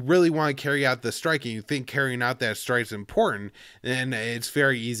 if you really want to carry out the strike and you think carrying out that strike is important, then it's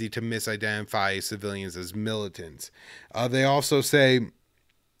very easy to misidentify civilians as militants. They also say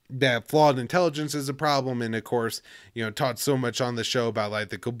that flawed intelligence is a problem, and of course, taught so much on the show about like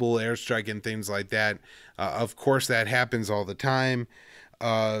the Kabul airstrike and things like that. Of course, that happens all the time.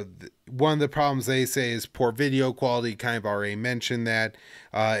 One of the problems they say is poor video quality. Kind of already mentioned that,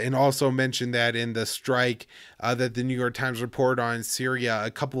 and also mentioned that in the strike that the New York Times reported on Syria a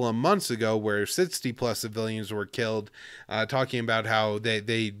couple of months ago, where 60 plus civilians were killed, talking about how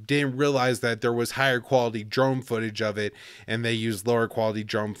they didn't realize that there was higher quality drone footage of it, and they used lower quality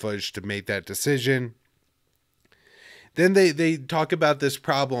drone footage to make that decision. Then they talk about this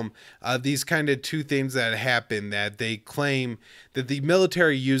problem, these kind of two things that happen that they claim that the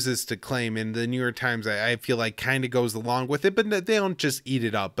military uses to claim, and the New York Times, I feel like, kind of goes along with it, but they don't just eat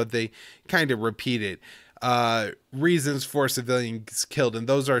it up, but they kind of repeat it. Reasons for civilians killed, and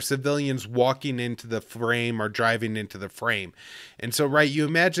those are civilians walking into the frame or driving into the frame. And so, right, you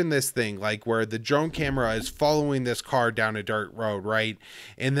imagine this thing like where the drone camera is following this car down a dirt road, right?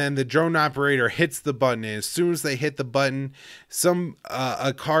 And then the drone operator hits the button, and as soon as they hit the button,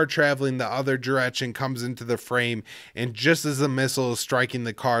 a car traveling the other direction comes into the frame, and just as the missile is striking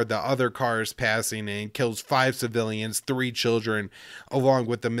the car, the other car is passing and kills 5 civilians, 3 children, along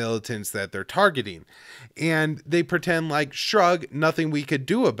with the militants that they're targeting. And they pretend like, shrug, nothing we could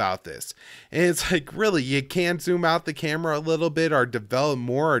do about this. And it's like, really, you can't zoom out the camera a little bit or develop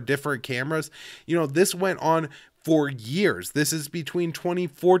more or different cameras? This went on for years. This is between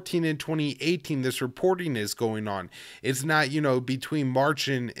 2014 and 2018. This reporting is going on. It's not, between March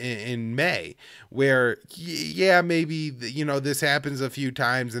and May, where, yeah, maybe, this happens a few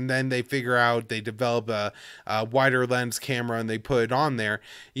times and then they figure out, they develop a wider lens camera and they put it on there.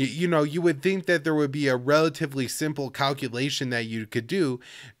 You would think that there would be a relatively simple calculation that you could do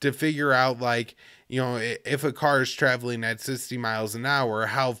to figure out, like, if a car is traveling at 60 miles an hour,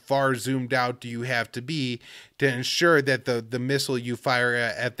 how far zoomed out do you have to be to ensure that the missile you fire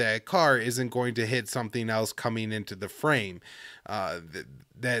at that car isn't going to hit something else coming into the frame?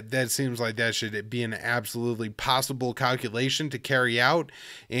 That seems like that should be an absolutely possible calculation to carry out,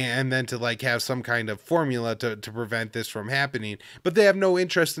 and then to like have some kind of formula to prevent this from happening. But they have no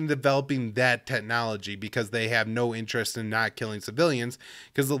interest in developing that technology because they have no interest in not killing civilians,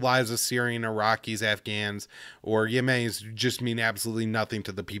 because the lives of Syrian, Iraqis, Afghans, or Yemenis just mean absolutely nothing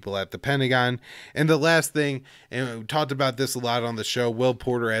to the people at the Pentagon. And the last thing, and we talked about this a lot on the show, Will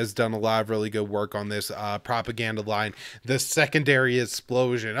Porter has done a lot of really good work on this propaganda line, the secondary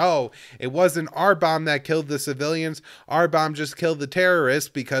explosion. Oh, it wasn't our bomb that killed the civilians. Our bomb just killed the terrorists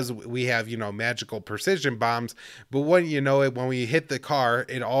because we have, magical precision bombs. But when when we hit the car,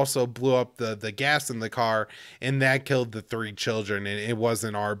 it also blew up the gas in the car, and that killed the 3 children. And it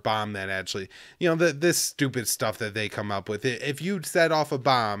wasn't our bomb that actually, this stupid stuff that they come up with. If you set off a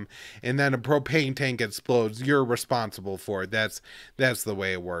bomb and then a propane tank explodes, you're responsible for it. That's the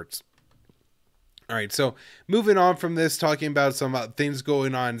way it works. All right, so moving on from this, talking about some things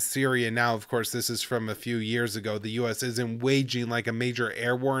going on in Syria now. Of course, this is from a few years ago. The U.S. isn't waging like a major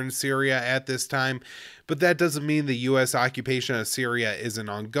air war in Syria at this time, but that doesn't mean the U.S. occupation of Syria isn't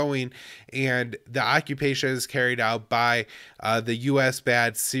ongoing. And the occupation is carried out by the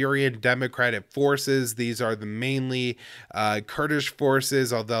U.S.-backed Syrian Democratic Forces. These are the mainly Kurdish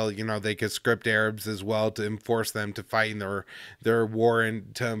forces, although they could script Arabs as well to enforce them to fight in their war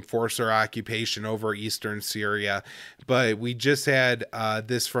and to enforce their occupation over eastern Syria. But we just had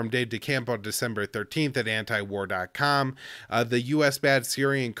this from Dave DeCamp on December 13th at antiwar.com. The U.S.-backed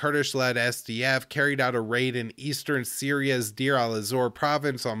Syrian Kurdish-led SDF carried out a raid in eastern Syria's Deir al-Zor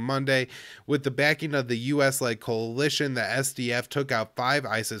province on Monday. With the backing of the U.S.-led coalition, the SDF took out 5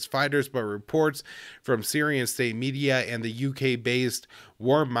 ISIS fighters, but reports from Syrian state media and the UK-based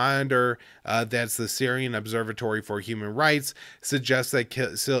War Monitor, that's the Syrian Observatory for Human Rights, suggests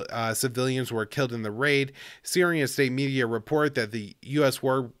that civilians were killed in the raid. Syrian state media report that the U.S.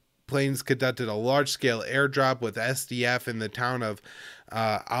 warplanes conducted a large-scale airdrop with SDF in the town of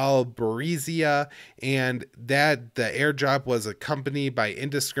al-Barizia, and that the airdrop was accompanied by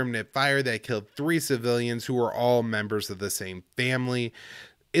indiscriminate fire that killed 3 civilians who were all members of the same family.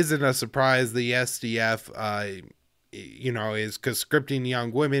 Isn't a surprise the SDF is conscripting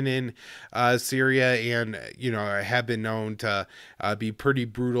young women in Syria, and have been known to be pretty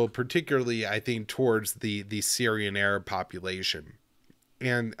brutal, particularly I think towards the Syrian Arab population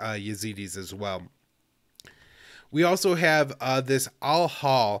and Yazidis as well. We also have this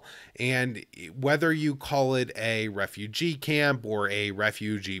Al-Hal, and whether you call it a refugee camp or a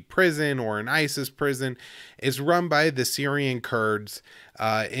refugee prison or an ISIS prison, is run by the Syrian Kurds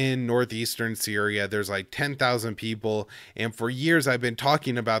in northeastern Syria. There's like 10,000 people, and for years I've been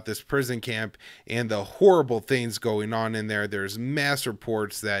talking about this prison camp and the horrible things going on in there. There's mass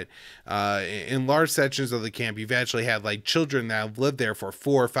reports that in large sections of the camp you've actually had like children that have lived there for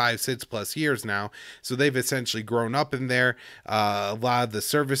 4, 5, 6+ years now, so they've essentially grown up in there. A lot of the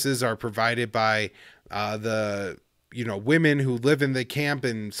services are provided by the women who live in the camp,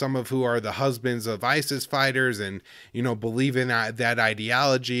 and some of who are the husbands of ISIS fighters and, believe in that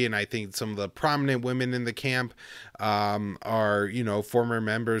ideology. And I think some of the prominent women in the camp are, former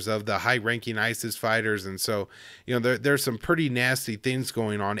members of the high-ranking ISIS fighters. And so, there's some pretty nasty things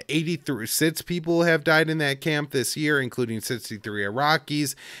going on. 86 people have died in that camp this year, including 63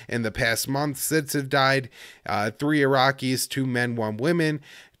 Iraqis. In the past month, 6 have died, 3 Iraqis, 2 men, 1 woman.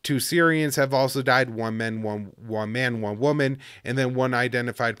 2 Syrians have also died, 1 man, 1 woman, and then 1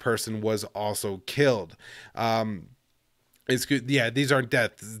 identified person was also killed. It's good. Yeah, these aren't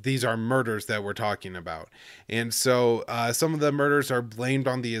deaths. These are murders that we're talking about. And so some of the murders are blamed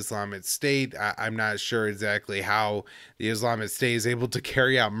on the Islamic State. I'm not sure exactly how the Islamic State is able to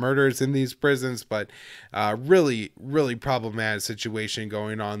carry out murders in these prisons, but really, really problematic situation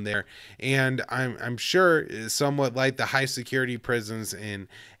going on there. And I'm sure somewhat like the high security prisons in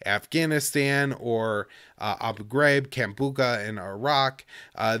Afghanistan or Abu Ghraib, Camp Bucca in Iraq.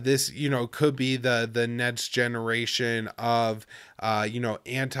 This, could be the next generation of,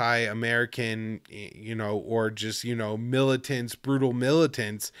 anti-American, or just, militants, brutal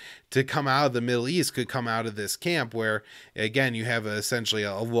militants to come out of the Middle East could come out of this camp where, again, you have essentially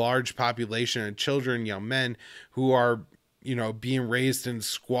a large population of children, young men who are, being raised in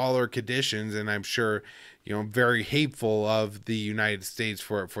squalor conditions. And I'm sure, very hateful of the United States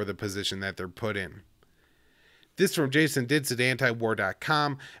for the position that they're put in. This from Jason Ditz at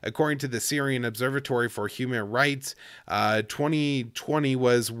antiwar.com. According to the Syrian Observatory for Human Rights, 2021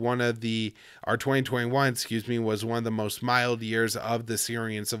 was one of the most mild years of the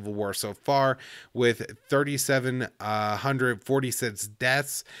Syrian civil war so far, with 3,746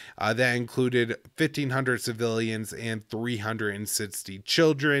 deaths. That included 1,500 civilians and 360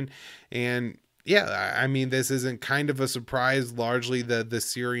 children. And yeah, I mean, this isn't kind of a surprise. Largely, the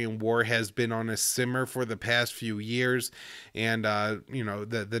Syrian war has been on a simmer for the past few years, and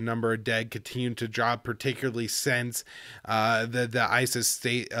the number of dead continued to drop, particularly since the ISIS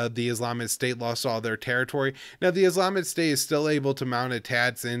state, the Islamic State, lost all their territory. Now, the Islamic State is still able to mount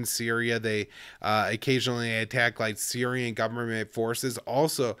attacks in Syria. They occasionally attack like Syrian government forces,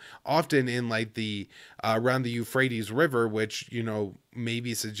 also often in like the around the Euphrates River, which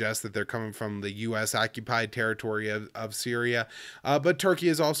maybe suggests that they're coming from the U.S. occupied territory of Syria. But Turkey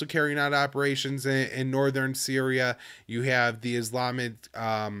is also carrying out operations in northern Syria. You have the Islamic,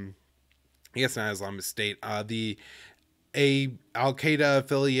 I guess not Islamic State, the a Al-Qaeda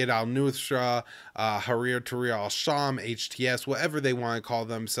affiliate, al-Nusra, Harir Tahrir al-Sham, HTS, whatever they want to call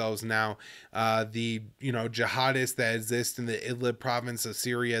themselves now, the jihadists that exist in the Idlib province of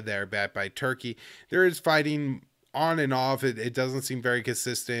Syria that are backed by Turkey. There is fighting on and off. It doesn't seem very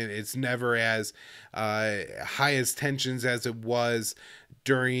consistent. It's never as high as tensions as it was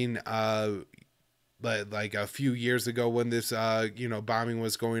during like a few years ago when this bombing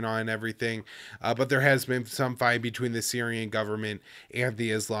was going on and everything, but there has been some fight between the Syrian government and the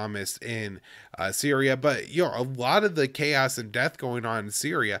Islamists in Syria. But a lot of the chaos and death going on in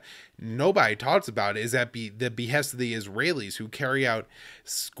Syria, nobody talks about it, is at the behest of the Israelis, who carry out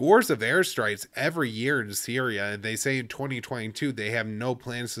scores of airstrikes every year in Syria. And they say in 2022 they have no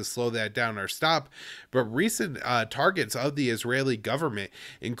plans to slow that down or stop. But recent targets of the Israeli government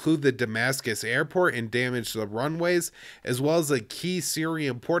include the Damascus airport and damage to the runways, as well as a key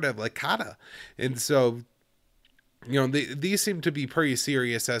Syrian port at Lakata. And so these seem to be pretty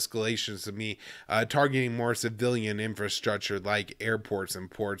serious escalations to me, targeting more civilian infrastructure like airports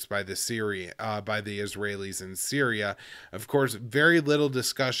and ports by the Israelis in Syria. Of course, very little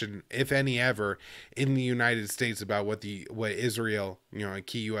discussion, if any ever, in the United States about what Israel, a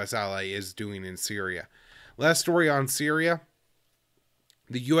key U.S. ally, is doing in Syria. Last story on Syria.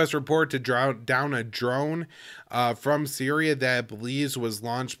 The U.S. report to down a drone from Syria that it believes was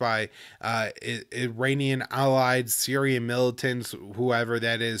launched by Iranian allied Syrian militants, whoever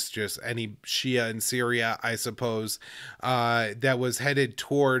that is, just any Shia in Syria, I suppose, that was headed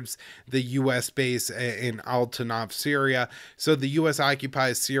towards the U.S. base in Al-Tanf, Syria. So the U.S.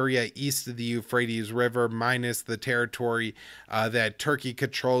 occupies Syria east of the Euphrates River, minus the territory that Turkey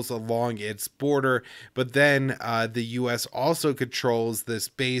controls along its border. But then the U.S. also controls this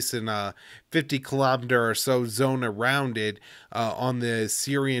base in a 50-kilometer or so zone around it on the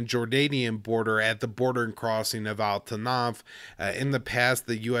Syrian-Jordanian border at the border crossing of Al-Tanf. In the past,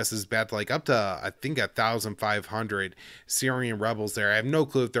 the U.S. has backed up to, I think, 1,500 Syrian rebels there. I have no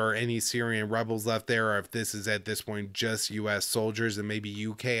clue if there are any Syrian rebels left there, or if this is at this point just U.S. soldiers and maybe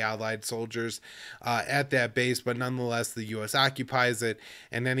U.K. allied soldiers at that base. But nonetheless, the U.S. occupies it,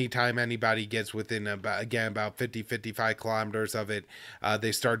 and anytime anybody gets within about 50-55 kilometers of it,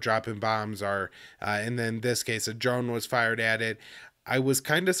 they start dropping bombs, and then in this case a drone was fired at it. I was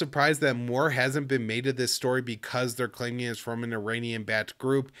kind of surprised that more hasn't been made of this story, because they're claiming it's from an Iranian-backed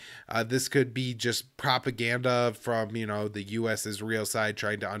group. This could be just propaganda from, the U.S.-Israel side,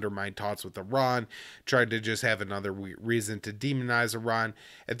 trying to undermine talks with Iran, trying to just have another reason to demonize Iran.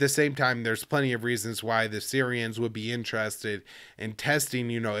 At the same time, there's plenty of reasons why the Syrians would be interested in testing,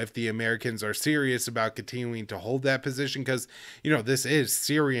 if the Americans are serious about continuing to hold that position, because, this is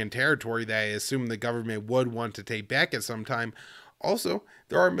Syrian territory that I assume the government would want to take back at some time. Also,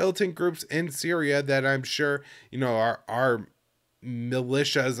 there are militant groups in Syria that I'm sure, are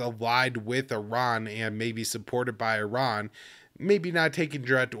militias allied with Iran and maybe supported by Iran, maybe not taking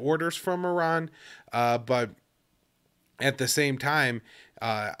direct orders from Iran, but at the same time,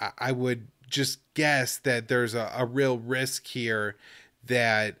 I would just guess that there's a real risk here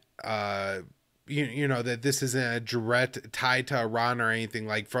that that this isn't a direct tie to Iran or anything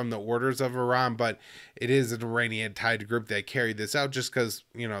like from the orders of Iran, but it is an Iranian tied group that carried this out just because,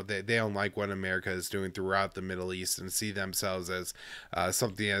 they don't like what America is doing throughout the Middle East and see themselves as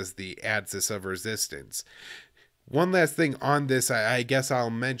something as the axis of resistance. One last thing on this, I guess I'll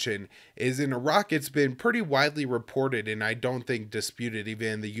mention, is in Iraq, it's been pretty widely reported, and I don't think disputed even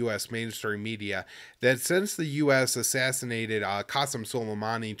in the U.S. mainstream media, that since the U.S. assassinated Qasem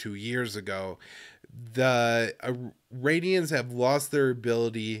Soleimani 2 years ago, the Iranians have lost their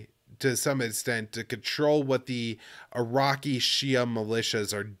ability to some extent to control what the Iraqi Shia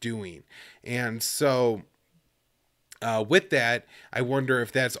militias are doing. And so with that, I wonder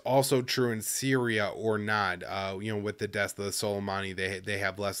if that's also true in Syria or not. With the death of the Soleimani, they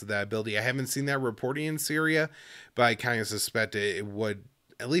have less of that ability. I haven't seen that reporting in Syria, but I kind of suspect it would,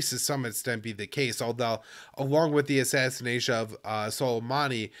 at least to some extent, be the case. Although, along with the assassination of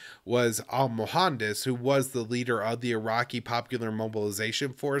Soleimani was al-Mohandes, who was the leader of the Iraqi Popular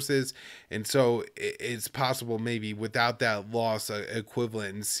Mobilization Forces. And so it's possible maybe without that loss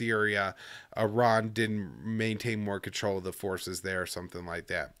equivalent in Syria, Iran didn't maintain more control of the forces there or something like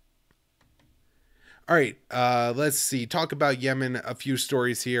that. All right, let's see. Talk about Yemen. A few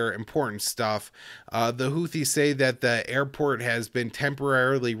stories here. Important stuff. The Houthis say that the airport has been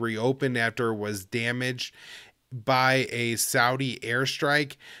temporarily reopened after it was damaged by a Saudi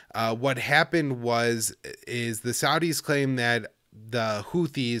airstrike. What happened is the Saudis claim that the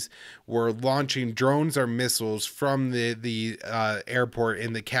Houthis were launching drones or missiles from the airport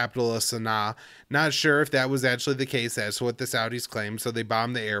in the capital of Sana'a. Not sure if that was actually the case. That's what the Saudis claim. So they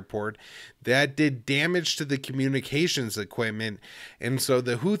bombed the airport. That did damage to the communications equipment. And so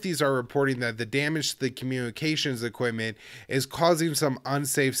the Houthis are reporting that the damage to the communications equipment is causing some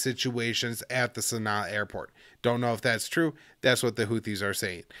unsafe situations at the Sana'a airport. Don't know if that's true. That's what the Houthis are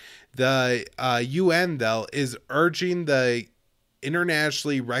saying. The UN, though, is urging the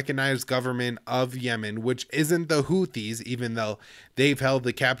internationally recognized government of Yemen, which isn't the Houthis, even though they've held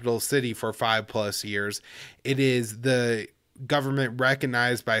the capital city for 5+ years. It is the government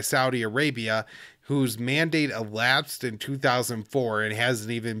recognized by Saudi Arabia, whose mandate elapsed in 2004 and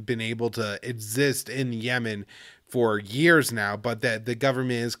hasn't even been able to exist in Yemen for years now, but that the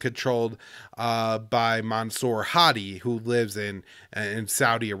government is controlled by Mansour Hadi, who lives in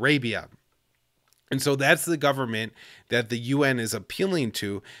Saudi Arabia. And so that's the government that the UN is appealing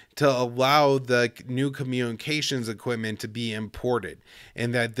to allow the new communications equipment to be imported,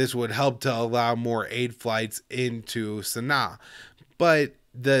 and that this would help to allow more aid flights into Sana'a. But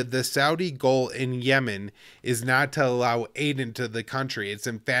the Saudi goal in Yemen is not to allow aid into the country. It's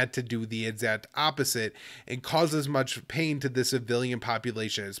in fact to do the exact opposite and cause as much pain to the civilian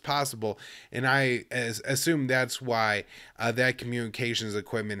population as possible. And I assume that's why that communications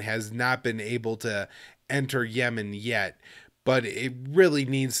equipment has not been able to enter Yemen yet. But it really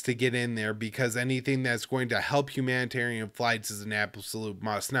needs to get in there, because anything that's going to help humanitarian flights is an absolute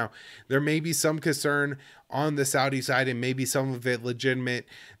must. Now, there may be some concern on the Saudi side, and maybe some of it legitimate,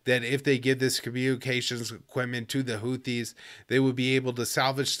 that if they give this communications equipment to the Houthis, they would be able to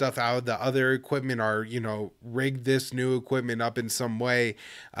salvage stuff out of the other equipment, or, rig this new equipment up in some way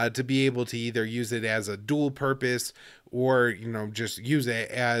to be able to either use it as a dual purpose, or, just use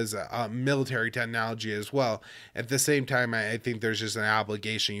it as a military technology as well. At the same time, I think there's just an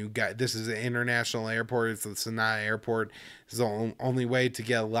obligation. This is an international airport. It's the Sana'a airport. It's the only way to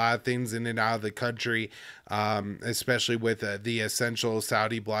get a lot of things in and out of the country, especially with the essential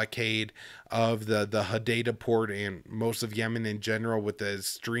Saudi blockade of the Hodeidah port and most of Yemen in general, with the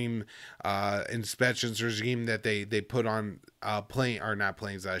extreme inspections regime that they put on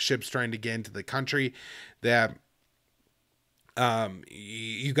ships trying to get into the country. That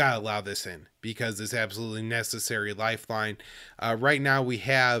you gotta allow this in, because it's absolutely necessary lifeline. Right now we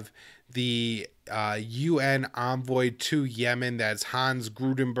have the UN envoy to Yemen, that's Hans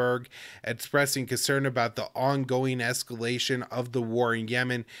Grudenberg, expressing concern about the ongoing escalation of the war in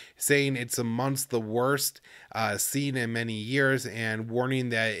Yemen, saying it's amongst the worst seen in many years, and warning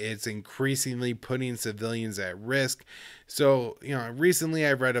that it's increasingly putting civilians at risk. So, recently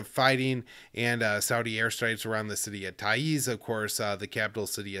I read of fighting and Saudi airstrikes around the city of Taiz. Of course, the capital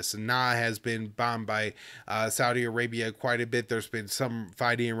city of Sana'a has been bombed by Saudi Arabia quite a bit. There's been some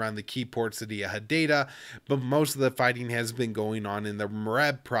fighting around the key port city of Hodeidah, but most of the fighting has been going on in the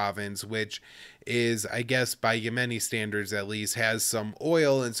Mareb province, which is, I guess, by Yemeni standards at least, has some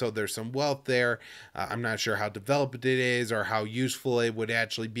oil, and so there's some wealth there. I'm not sure how developed it is or how useful it would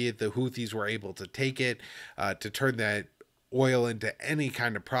actually be if the Houthis were able to take it to turn that oil into any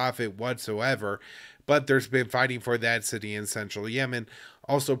kind of profit whatsoever. But there's been fighting for that city in central Yemen.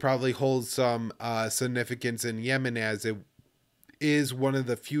 Also probably holds some significance in Yemen, as it is one of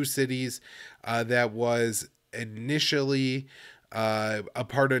the few cities that was initially a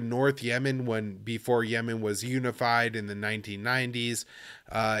part of North Yemen before Yemen was unified in the 1990s.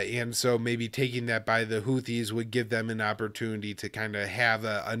 And so maybe taking that by the Houthis would give them an opportunity to kind of have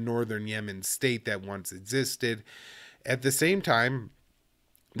a northern Yemen state that once existed. At the same time,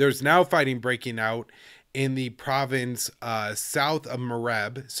 there's now fighting breaking out in the province south of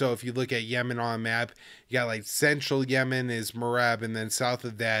Mareb. So if you look at Yemen on a map, you got like central Yemen is Mareb, and then south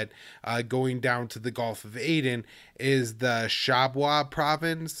of that, going down to the Gulf of Aden, is the Shabwa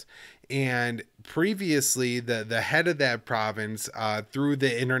province. And previously, the head of that province, through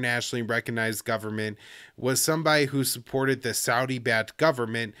the internationally recognized government, was somebody who supported the Saudi-backed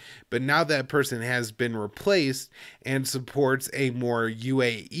government, but now that person has been replaced and supports a more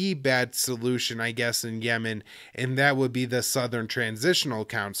UAE-backed solution, I guess, in Yemen, and that would be the Southern Transitional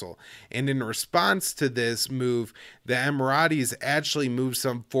Council. And in response to this move, the Emiratis actually moved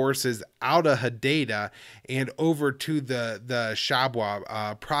some forces out of Hodeidah and over to the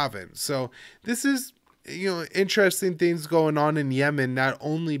Shabwa province. So this is, interesting things going on in Yemen, not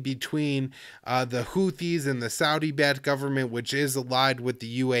only between the Houthis and the Saudi-backed government, which is allied with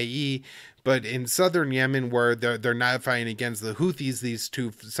the UAE, But in southern Yemen, where they're not fighting against the Houthis, these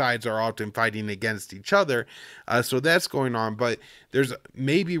two sides are often fighting against each other. So that's going on. But there's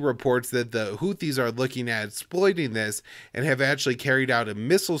maybe reports that the Houthis are looking at exploiting this and have actually carried out a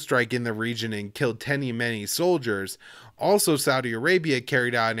missile strike in the region and killed 10 Yemeni soldiers. Also, Saudi Arabia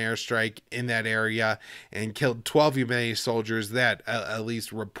carried out an airstrike in that area and killed 12 Yemeni soldiers, that at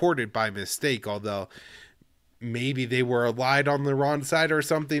least reported by mistake, although maybe they were allied on the wrong side or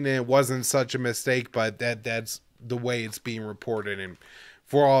something and it wasn't such a mistake, but that's the way it's being reported. And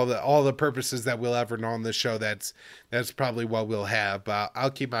for all the purposes that we'll ever know on the show, that's probably what we'll have. But I'll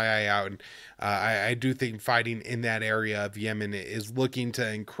keep my eye out, and I do think fighting in that area of Yemen is looking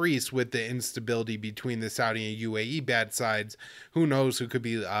to increase with the instability between the Saudi and UAE bad sides. Who knows who could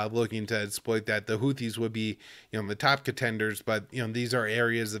be looking to exploit that? The Houthis would be, the top contenders, but these are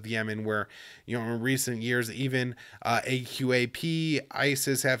areas of Yemen where, in recent years, even AQAP,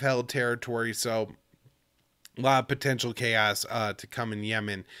 ISIS have held territory. So a lot of potential chaos to come in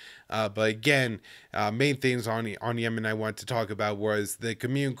Yemen. But again, main things on Yemen I want to talk about was the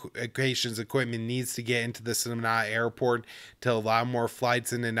communications equipment needs to get into the Sana'a airport to allow more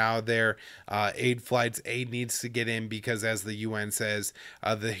flights in and out of there. Aid needs to get in because, as the UN says,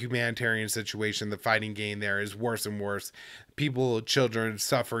 the humanitarian situation, the fighting game there is worse and worse. People, children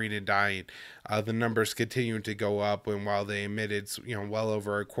suffering and dying. The numbers continue to go up, and while they admit it's well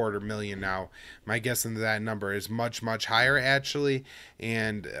over 250,000 now, my guess into that number is much, much higher actually.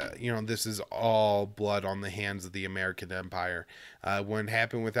 And this is all blood on the hands of the American empire. Wouldn't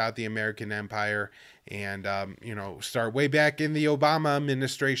happen without the American empire. And start way back in the Obama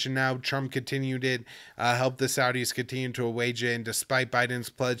administration. Now Trump continued it, helped the Saudis continue to wage it, and despite Biden's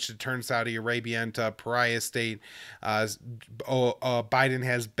pledge to turn Saudi Arabia into a pariah state, Biden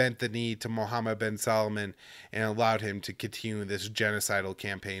has bent the knee to Mohammed bin Salman and allowed him to continue this genocidal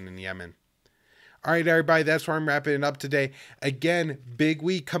campaign in Yemen. All right, everybody, that's where I'm wrapping it up today. Again, big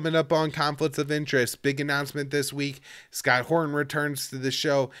week coming up on conflicts of interest. Big announcement this week. Scott Horton returns to the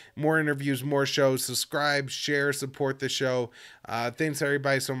show. More interviews, more shows. Subscribe, share, support the show. Thanks,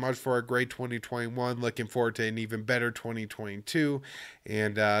 everybody, so much for a great 2021. Looking forward to an even better 2022.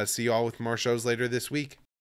 And see you all with more shows later this week.